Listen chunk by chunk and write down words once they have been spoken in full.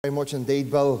Very much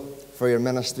indeed, Bill, for your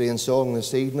ministry and song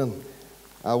this evening.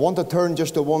 I want to turn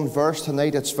just to one verse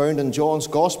tonight. It's found in John's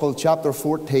Gospel, chapter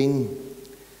 14.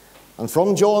 And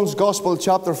from John's Gospel,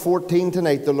 chapter 14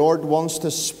 tonight, the Lord wants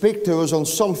to speak to us on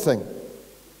something.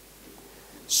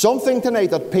 Something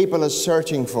tonight that people are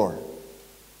searching for,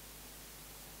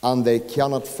 and they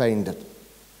cannot find it.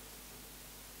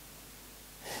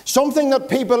 Something that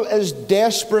people is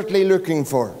desperately looking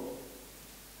for.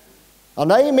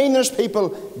 And I mean there's people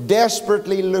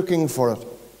desperately looking for it,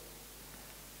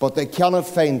 but they cannot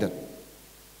find it.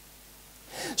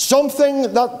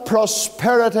 Something that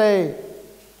prosperity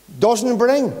doesn't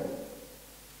bring.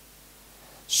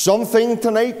 Something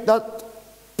tonight that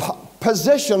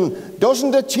position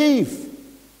doesn't achieve.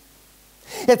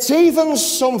 It's even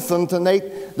something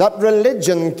tonight that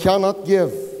religion cannot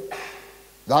give.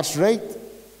 That's right.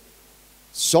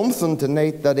 Something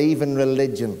tonight that even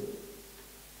religion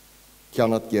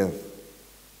cannot give.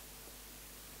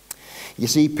 You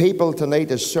see, people tonight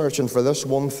is searching for this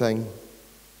one thing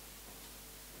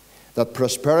that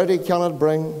prosperity cannot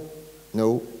bring.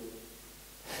 No.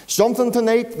 Something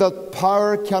tonight that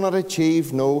power cannot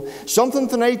achieve. No. Something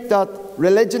tonight that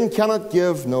religion cannot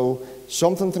give. No.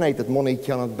 Something tonight that money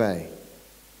cannot buy.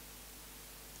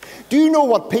 Do you know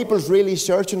what people's really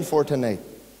searching for tonight?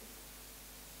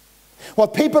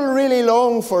 What people really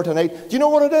long for tonight, do you know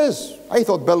what it is? I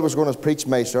thought Bill was going to preach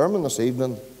my sermon this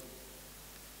evening.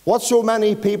 What so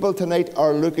many people tonight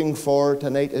are looking for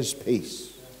tonight is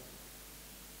peace.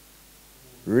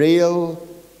 Real,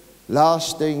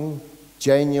 lasting,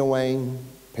 genuine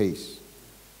peace.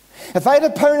 If I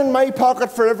had £1 in my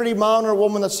pocket for every man or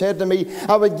woman that said to me,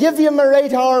 I would give you my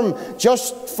right arm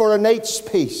just for a night's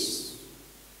peace.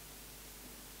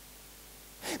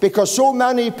 Because so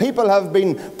many people have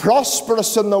been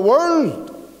prosperous in the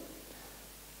world,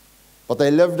 but they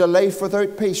lived a life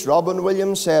without peace. Robin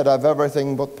Williams said, I've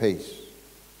everything but peace.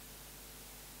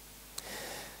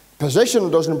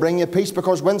 Position doesn't bring you peace,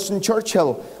 because Winston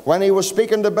Churchill, when he was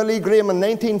speaking to Billy Graham in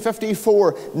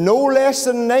 1954, no less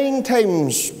than 9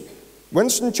 times,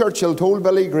 Winston Churchill told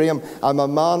Billy Graham, I'm a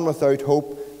man without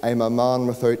hope, I'm a man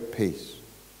without peace.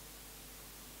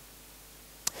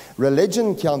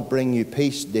 Religion can't bring you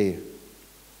peace, dear.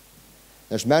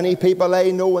 There's many people I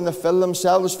know, and they fill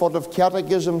themselves full of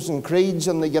catechisms and creeds,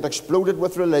 and they get exploded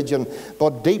with religion.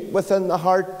 But deep within the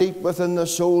heart, deep within the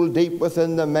soul, deep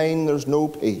within the mind, there's no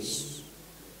peace.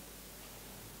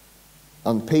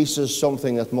 And peace is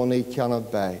something that money cannot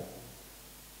buy.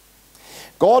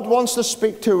 God wants to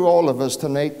speak to all of us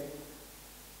tonight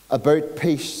about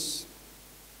peace.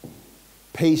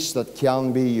 Peace that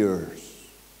can be yours.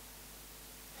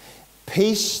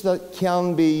 Peace that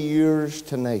can be yours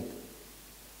tonight.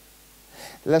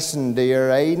 Listen,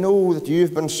 dear, I know that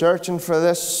you've been searching for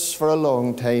this for a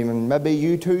long time, and maybe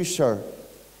you too, sir.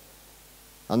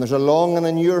 And there's a longing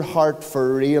in your heart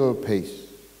for real peace.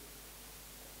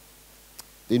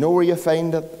 Do you know where you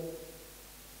find it?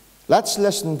 Let's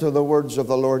listen to the words of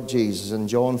the Lord Jesus in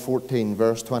John 14,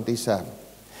 verse 27.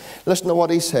 Listen to what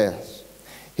he says.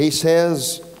 He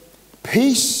says,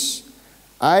 peace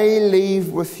I leave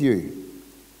with you.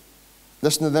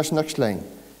 Listen to this next line.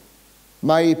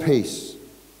 My peace.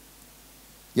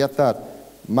 Get that?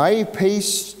 My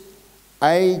peace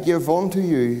I give unto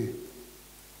you.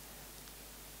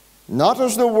 Not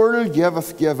as the world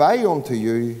giveth, give I unto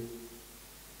you.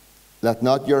 Let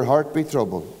not your heart be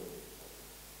troubled,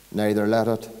 neither let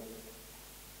it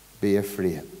be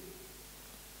afraid.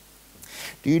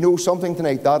 Do you know something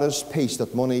tonight? That is peace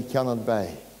that money cannot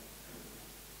buy.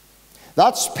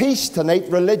 That's peace tonight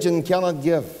religion cannot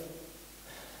give.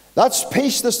 That's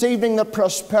peace this evening that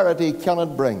prosperity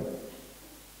cannot bring.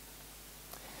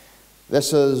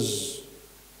 This is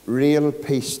real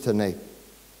peace tonight.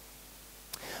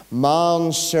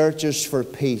 Man searches for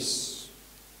peace.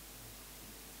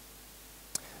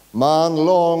 Man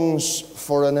longs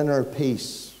for an inner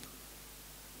peace.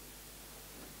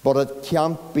 But it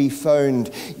can't be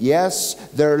found. Yes,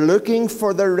 they're looking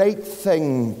for the right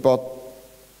thing, but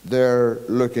they're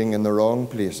looking in the wrong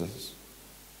places.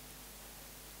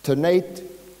 Tonight,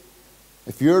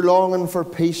 if you're longing for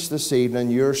peace this evening,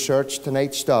 your search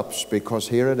tonight stops, because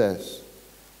here it is.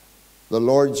 The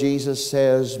Lord Jesus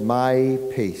says, my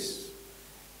peace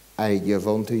I give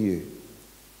unto you.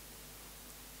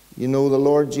 You know, the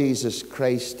Lord Jesus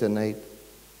Christ tonight,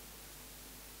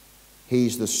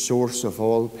 He's the source of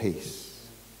all peace.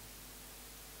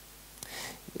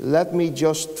 Let me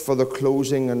just, for the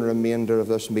closing and remainder of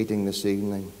this meeting this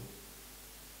evening,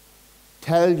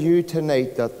 tell you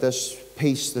tonight that this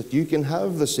peace that you can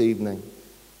have this evening,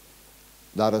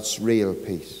 that it's real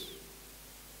peace.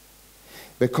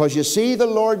 Because you see, the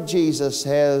Lord Jesus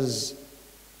has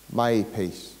my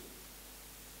peace.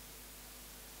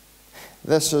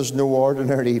 This is no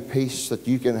ordinary peace that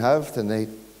you can have tonight.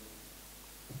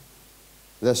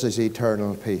 This is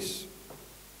eternal peace.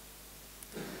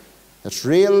 It's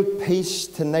real peace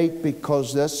tonight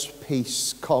because this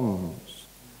peace comes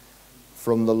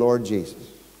from the Lord Jesus.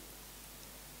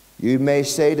 You may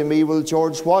say to me, well,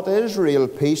 George, what is real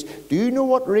peace? Do you know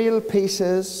what real peace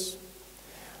is?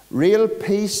 Real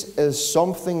peace is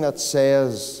something that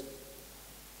says,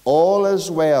 all is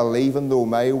well, even though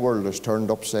my world is turned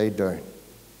upside down.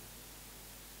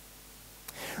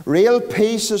 Real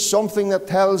peace is something that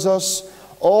tells us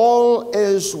all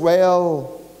is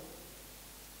well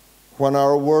when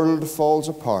our world falls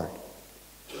apart.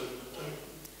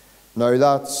 Now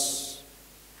that's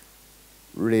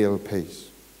real peace.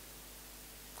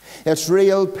 It's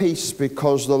real peace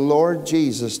because the Lord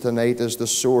Jesus tonight is the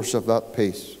source of that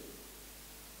peace.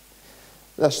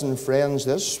 Listen, friends,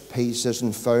 this peace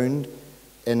isn't found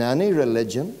in any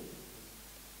religion.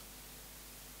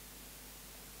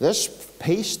 This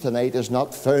peace tonight is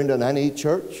not found in any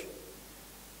church.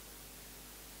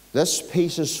 This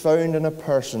peace is found in a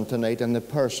person tonight, and the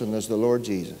person is the Lord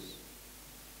Jesus.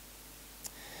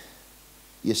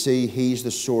 You see, He's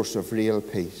the source of real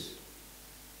peace.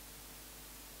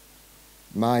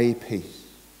 My peace.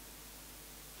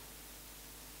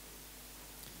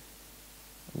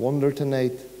 I wonder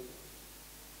tonight,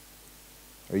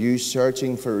 are you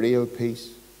searching for real peace?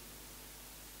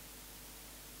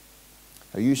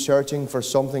 Are you searching for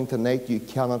something tonight you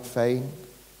cannot find?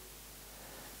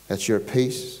 It's your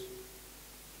peace.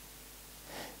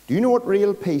 Do you know what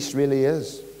real peace really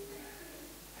is?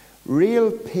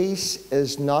 Real peace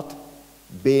is not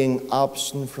being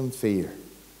absent from fear.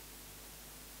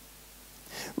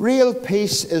 Real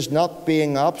peace is not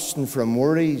being absent from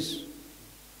worries.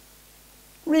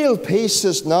 Real peace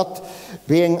is not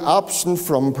being absent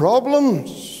from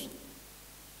problems.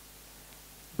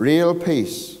 Real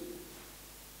peace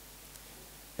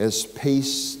is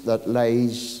peace that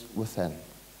lies within.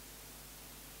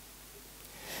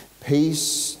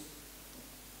 Peace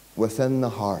within the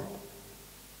heart.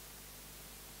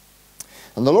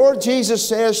 And the Lord Jesus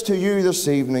says to you this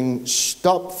evening,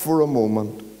 stop for a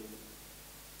moment.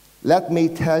 Let me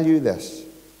tell you this.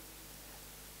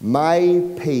 My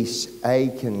peace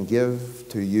I can give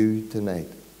to you tonight.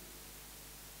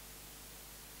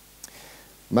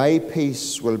 My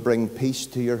peace will bring peace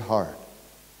to your heart.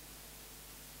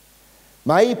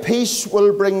 My peace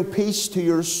will bring peace to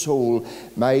your soul.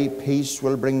 My peace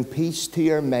will bring peace to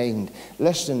your mind.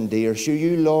 Listen, dear, so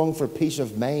you long for peace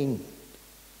of mind.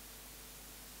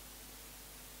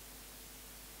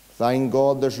 Thank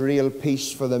God there's real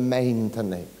peace for the mind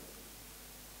tonight.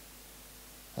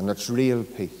 And it's real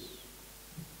peace.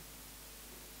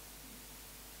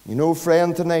 You know,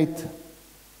 friend, tonight,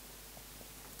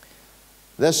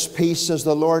 this peace, as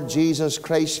the Lord Jesus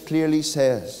Christ clearly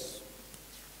says,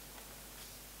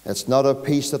 it's not a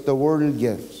peace that the world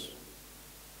gives.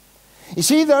 You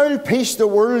see, the old peace the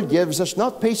world gives, it's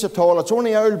not peace at all. It's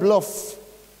only old bluff.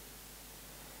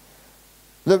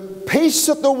 The peace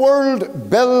that the world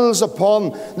builds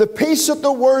upon, the peace that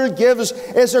the world gives,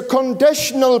 is a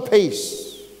conditional peace.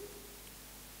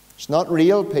 It's not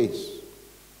real peace.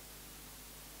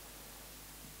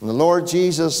 And the Lord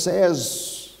Jesus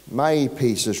says, my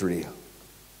peace is real.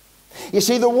 You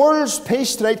see, the world's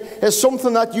peace tonight is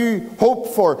something that you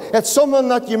hope for. It's something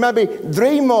that you maybe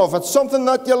dream of. It's something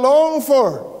that you long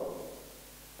for.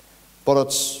 But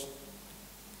it's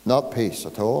not peace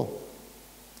at all.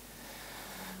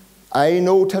 I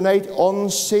know tonight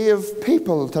unsaved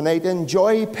people tonight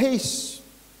enjoy peace.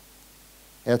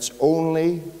 It's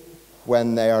only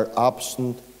when they are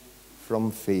absent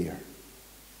from fear.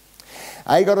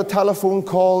 I got a telephone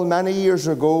call many years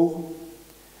ago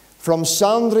from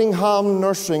Sandringham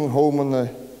Nursing Home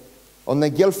on the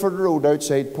Guildford Road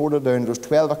outside Portadown. It was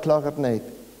 12 o'clock at night.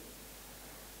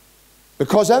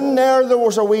 Because in there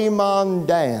was a wee man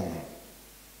dying.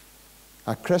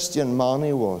 A Christian man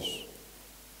he was.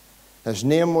 His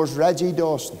name was Reggie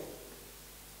Dawson.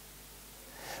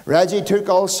 Reggie took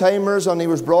Alzheimer's and he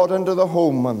was brought into the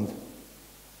home. And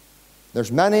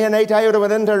there's many a night I would have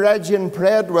went into Reggie and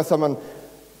prayed with him. And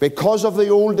because of the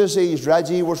old disease,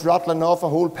 Reggie was rattling off a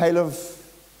whole pile of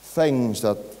things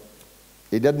that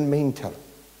he didn't mean to.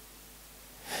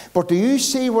 But do you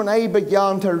see, when I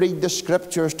began to read the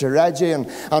scriptures to Reggie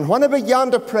and when I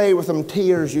began to pray with him,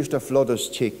 tears used to flood his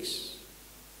cheeks.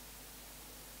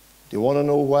 Do you want to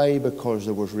know why? Because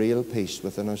there was real peace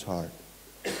within his heart.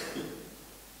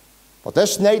 But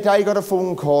this night I got a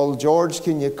phone call, George,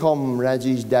 can you come?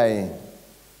 Reggie's dying.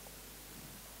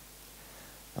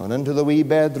 I went into the wee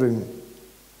bedroom.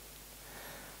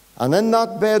 And in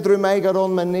that bedroom, I got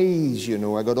on my knees, you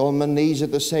know. I got on my knees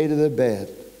at the side of the bed.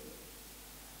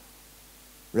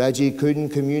 Reggie couldn't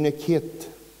communicate.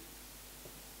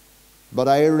 But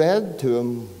I read to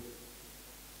him.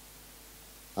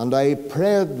 And I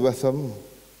prayed with him.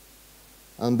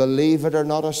 And believe it or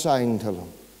not, I sang to him.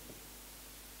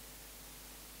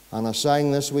 And I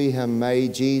sang this wee hymn, My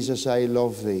Jesus, I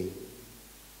love thee.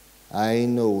 I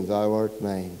know thou art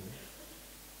mine.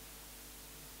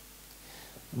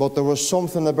 But there was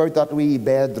something about that wee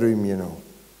bedroom, you know.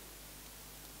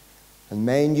 And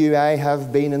mind you, I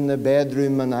have been in the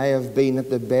bedroom and I have been at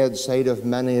the bedside of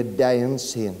many a dying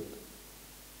saint.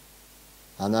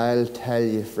 And I'll tell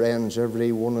you, friends,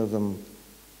 every one of them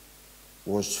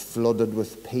was flooded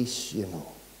with peace, you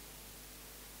know.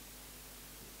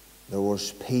 There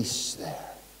was peace there.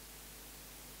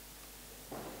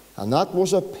 And that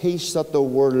was a peace that the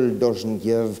world doesn't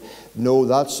give. No,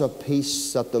 that's a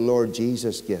peace that the Lord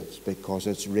Jesus gives, because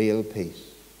it's real peace.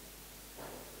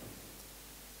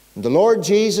 And the Lord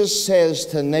Jesus says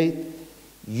tonight,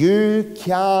 you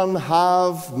can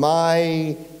have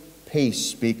my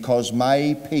peace, because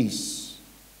my peace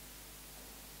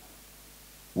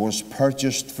was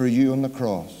purchased for you on the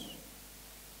cross.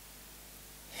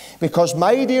 Because,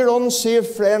 my dear unsaved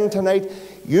friend, tonight,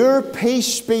 your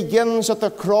peace begins at the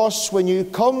cross when you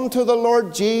come to the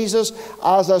Lord Jesus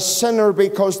as a sinner,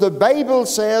 because the Bible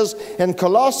says in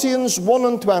Colossians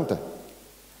 1:20,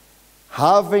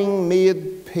 having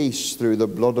made peace through the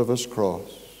blood of his cross.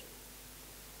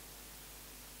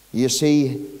 You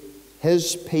see,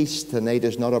 his peace tonight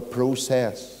is not a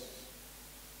process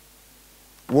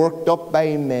worked up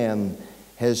by men.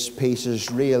 His peace is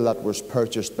real, that was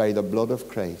purchased by the blood of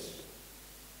Christ.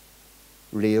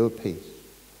 Real peace.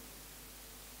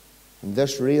 And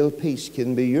this real peace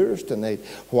can be yours tonight.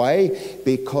 Why?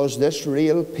 Because this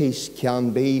real peace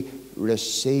can be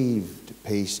received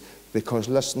peace. Because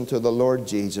listen to the Lord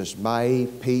Jesus, my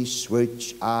peace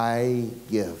which I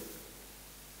give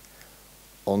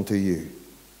unto you.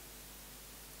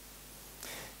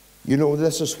 You know,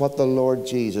 this is what the Lord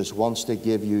Jesus wants to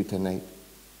give you tonight.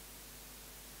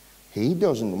 He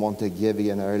doesn't want to give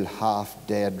you an old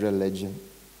half-dead religion.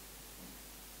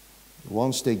 He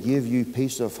wants to give you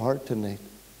peace of heart tonight.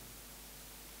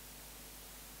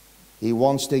 He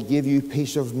wants to give you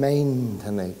peace of mind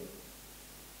tonight.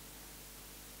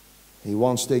 He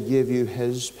wants to give you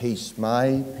his peace.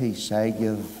 My peace I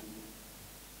give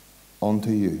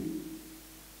unto you.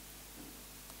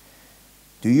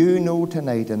 Do you know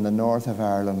tonight in the north of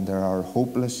Ireland there are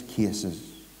hopeless cases?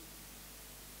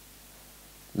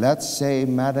 Let's say,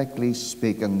 medically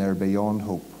speaking, they're beyond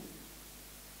hope.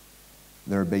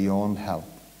 They're beyond help.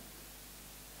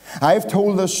 I've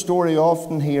told this story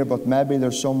often here, but maybe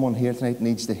there's someone here tonight who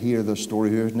needs to hear this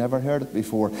story who has never heard it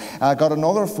before. I got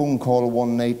another phone call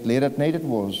one night, late at night it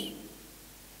was.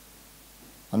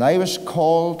 And I was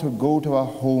called to go to a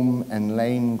home in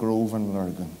Lime Grove in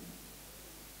Lurgan.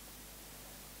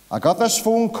 I got this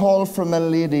phone call from a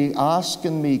lady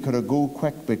asking me, could I go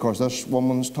quick because this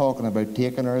woman's talking about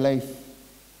taking her life.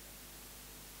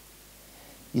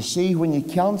 You see, when you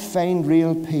can't find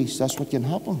real peace, that's what can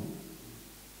happen.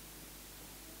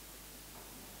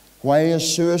 Why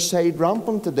is suicide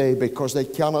rampant today? Because they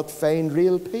cannot find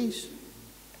real peace.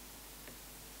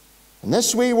 And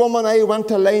this wee woman, I went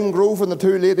to Lime Grove, and the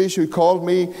two ladies who called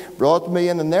me brought me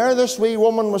in, and there this wee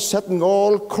woman was sitting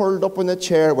all curled up in a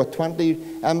chair with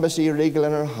 20 Embassy Regal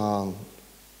in her hand.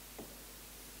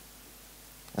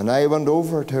 And I went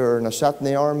over to her and I sat in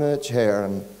the arm of the chair,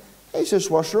 and I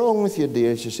says, what's wrong with you,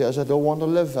 dear? She says, I don't want to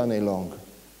live any longer.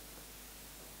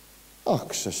 Oh,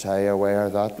 says I, aware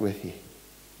that with you.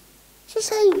 She says,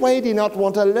 hey, why do you not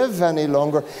want to live any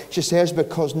longer? She says,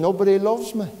 because nobody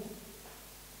loves me.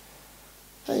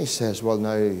 He says, well,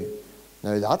 now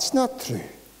that's not true.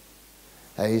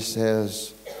 He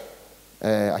says,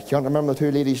 I can't remember the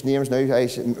two ladies' names now. I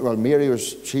said, well, Mary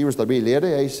she was the wee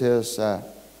lady. He says,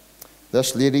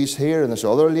 this lady's here and this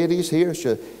other lady's here.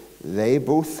 They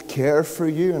both care for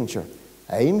you. And sure,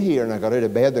 I'm here and I got out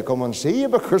of bed to come and see you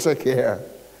because I care.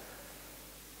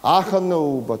 I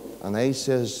know, and I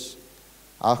says,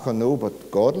 I know, but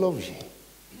God loves you.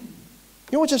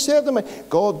 You know what she said to me?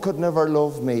 God could never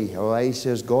love me. Oh, I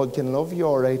says, God can love you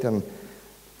all right. And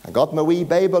I got my wee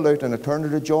Bible out and I turned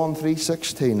it to John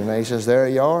 3:16. And I says, there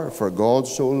you are. For God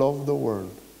so loved the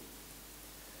world.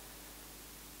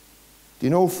 Do you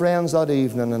know, friends, that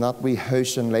evening in that wee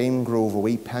house in Lime Grove, a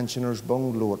wee pensioner's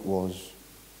bungalow it was.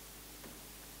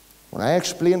 When I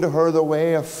explained to her the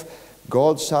way of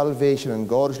God's salvation and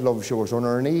God's love, she was on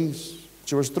her knees.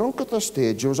 She was drunk at this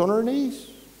stage. She was on her knees.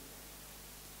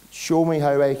 Show me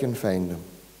how I can find him.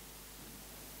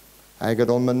 I got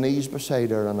on my knees beside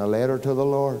her and I led her to the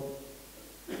Lord.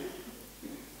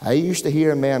 I used to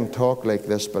hear men talk like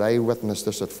this, but I witnessed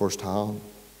this at first hand.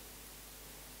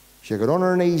 She got on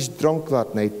her knees drunk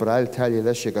that night, but I'll tell you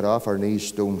this, she got off her knees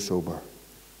stone sober.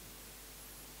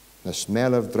 The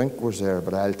smell of drink was there,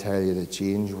 but I'll tell you the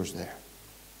change was there.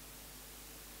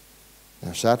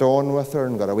 I sat on with her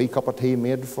and got a wee cup of tea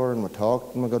made for her, and we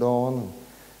talked and we got on. And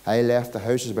I left the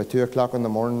house, it was about 2 o'clock in the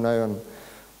morning now,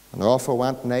 and off I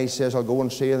went, and I says, I'll go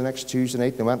and see her the next Tuesday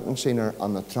night. And I went and seen her,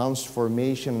 and the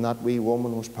transformation in that wee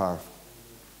woman was powerful.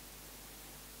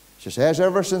 She says,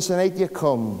 ever since the night you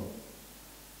come,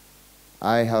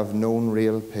 I have known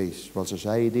real peace. Well, says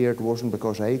I, dear, it wasn't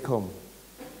because I come.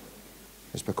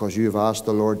 It's because you've asked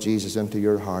the Lord Jesus into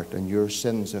your heart, and your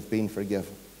sins have been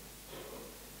forgiven.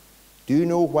 Do you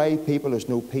know why people has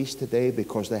no peace today?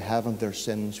 Because they haven't their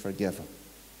sins forgiven.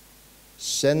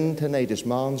 Sin tonight is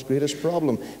man's greatest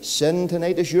problem. Sin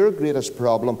tonight is your greatest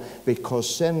problem,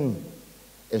 because sin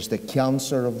is the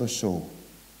cancer of the soul.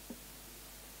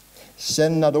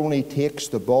 Sin not only takes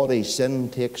the body, sin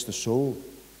takes the soul.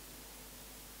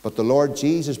 But the Lord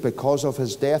Jesus, because of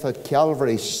his death at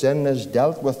Calvary, sin is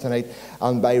dealt with tonight.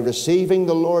 And by receiving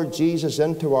the Lord Jesus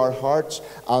into our hearts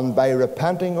and by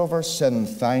repenting of our sin,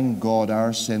 thank God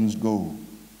our sins go.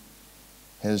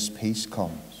 His peace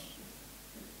comes.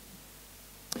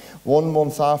 1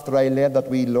 month after I led that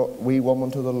wee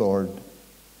woman to the Lord,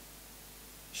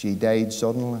 she died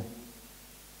suddenly.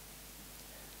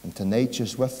 And tonight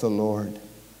she's with the Lord.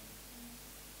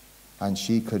 And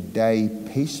she could die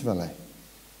peacefully,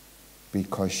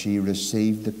 because she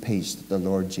received the peace that the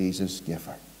Lord Jesus gave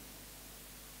her.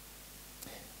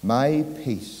 My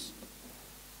peace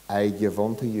I give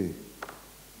unto you.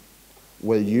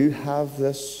 Will you have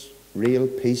this real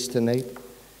peace tonight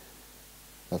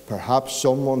that perhaps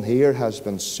someone here has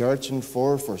been searching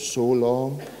for so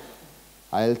long?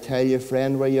 I'll tell you,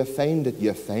 friend, where you find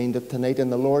it tonight in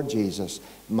the Lord Jesus.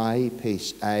 My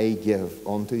peace I give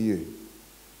unto you.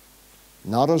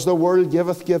 Not as the world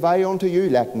giveth, give I unto you.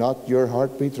 Let not your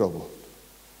heart be troubled,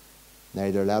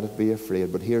 neither let it be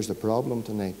afraid. But here's the problem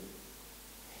tonight.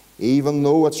 Even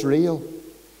though it's real,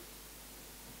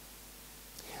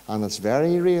 and it's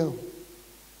very real,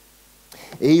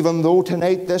 even though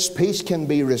tonight this peace can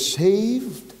be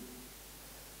received,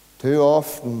 too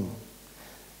often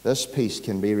this peace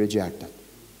can be rejected.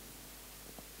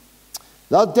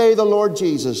 That day the Lord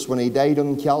Jesus, when he died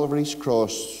on Calvary's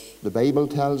cross, the Bible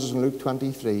tells us in Luke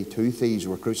 23, 2 thieves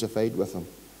were crucified with him.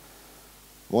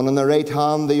 One on the right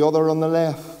hand, the other on the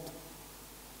left.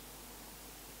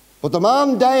 But the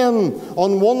man dying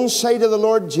on one side of the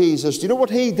Lord Jesus, do you know what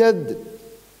he did?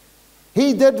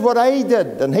 He did what I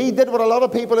did, and he did what a lot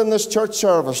of people in this church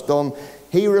service done.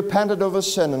 He repented of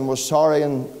his sin and was sorry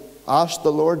and asked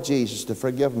the Lord Jesus to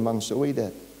forgive him, and so he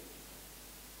did.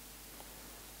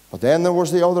 But then there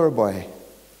was the other boy.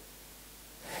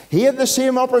 He had the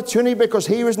same opportunity because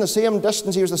he was in the same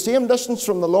distance. He was the same distance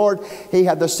from the Lord. He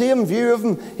had the same view of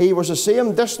him. He was the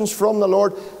same distance from the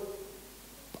Lord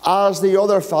as the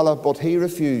other fellow, but he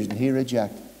refused and he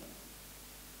rejected.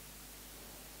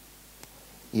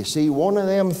 You see, one of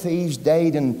them thieves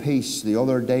died in peace. The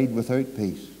other died without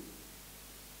peace.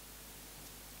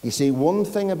 You see, one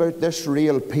thing about this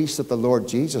real peace that the Lord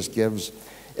Jesus gives,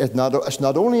 it's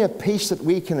not only a peace that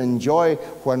we can enjoy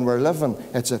when we're living,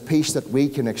 it's a peace that we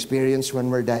can experience when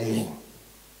we're dying.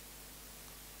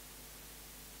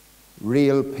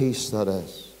 Real peace, that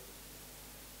is.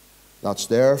 That's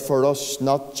there for us,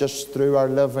 not just through our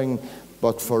living,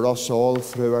 but for us all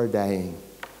through our dying.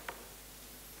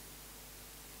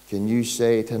 Can you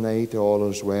say tonight, all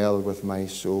is well with my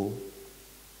soul?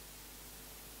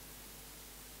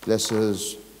 This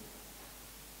is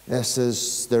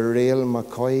the real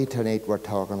McCoy tonight we're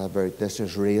talking about. This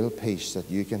is real peace that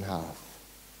you can have.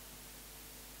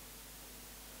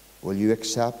 Will you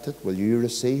accept it? Will you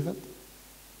receive it?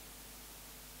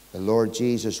 The Lord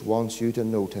Jesus wants you to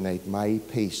know tonight, my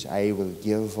peace I will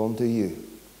give unto you.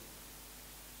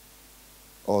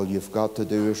 All you've got to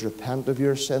do is repent of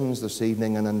your sins this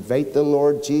evening and invite the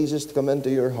Lord Jesus to come into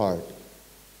your heart.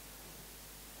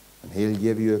 And He'll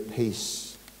give you a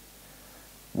peace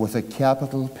with a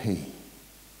capital P.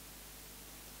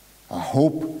 A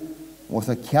hope with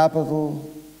a capital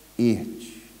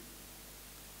H.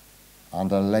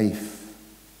 And a life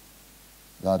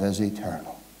that is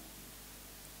eternal.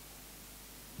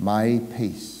 My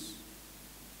peace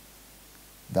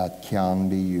that can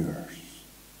be yours.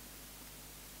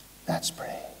 Let's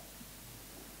pray.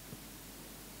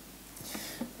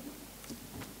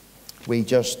 we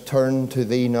just turn to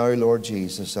Thee now, Lord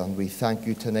Jesus, and we thank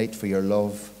You tonight for Your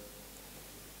love,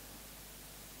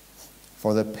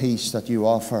 for the peace that You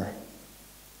offer,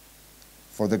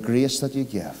 for the grace that You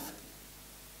give.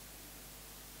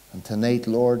 And tonight,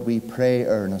 Lord, we pray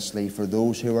earnestly for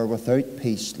those who are without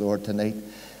peace, Lord, tonight.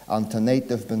 And tonight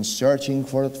they've been searching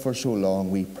for it for so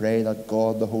long. We pray that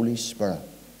God, the Holy Spirit,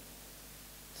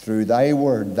 through Thy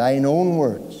word, Thine own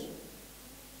words,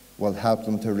 will help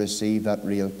them to receive that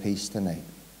real peace tonight.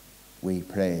 We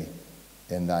pray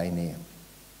in Thy name.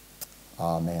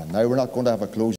 Amen. Now we're not going to have a close.